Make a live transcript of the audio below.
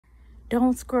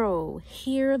Don't scroll.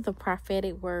 Hear the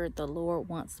prophetic word the Lord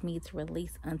wants me to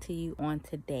release unto you on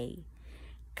today.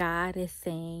 God is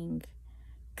saying,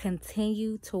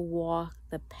 continue to walk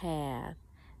the path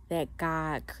that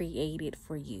God created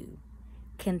for you.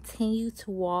 Continue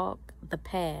to walk the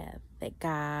path that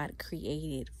God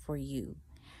created for you.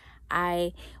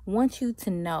 I want you to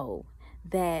know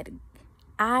that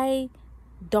I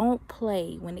don't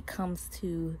play when it comes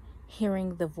to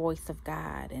hearing the voice of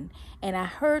God. And I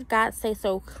heard God say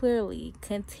so clearly,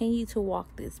 continue to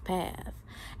walk this path.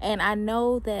 And I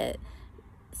know that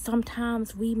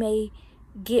sometimes we may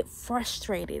get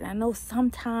frustrated. I know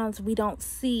sometimes we don't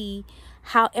see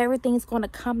how everything's going to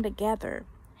come together.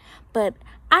 But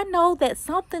I know that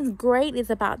something great is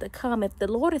about to come. If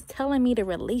the Lord is telling me to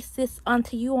release this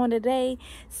unto you on today,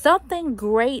 something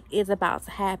great is about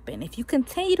to happen. If you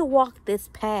continue to walk this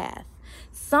path,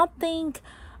 something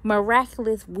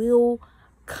miraculous will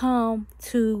come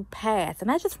to pass.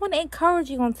 And I just want to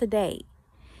encourage you on today.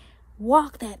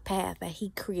 Walk that path that He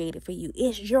created for you.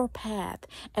 It's your path.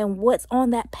 And what's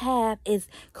on that path is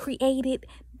created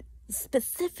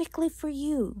specifically for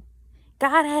you.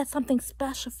 God has something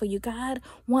special for you. God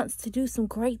wants to do some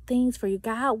great things for you.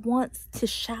 God wants to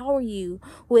shower you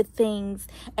with things.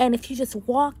 And if you just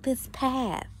walk this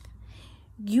path,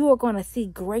 you are going to see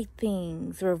great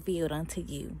things revealed unto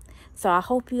you. So I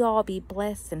hope you all be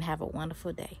blessed and have a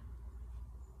wonderful day.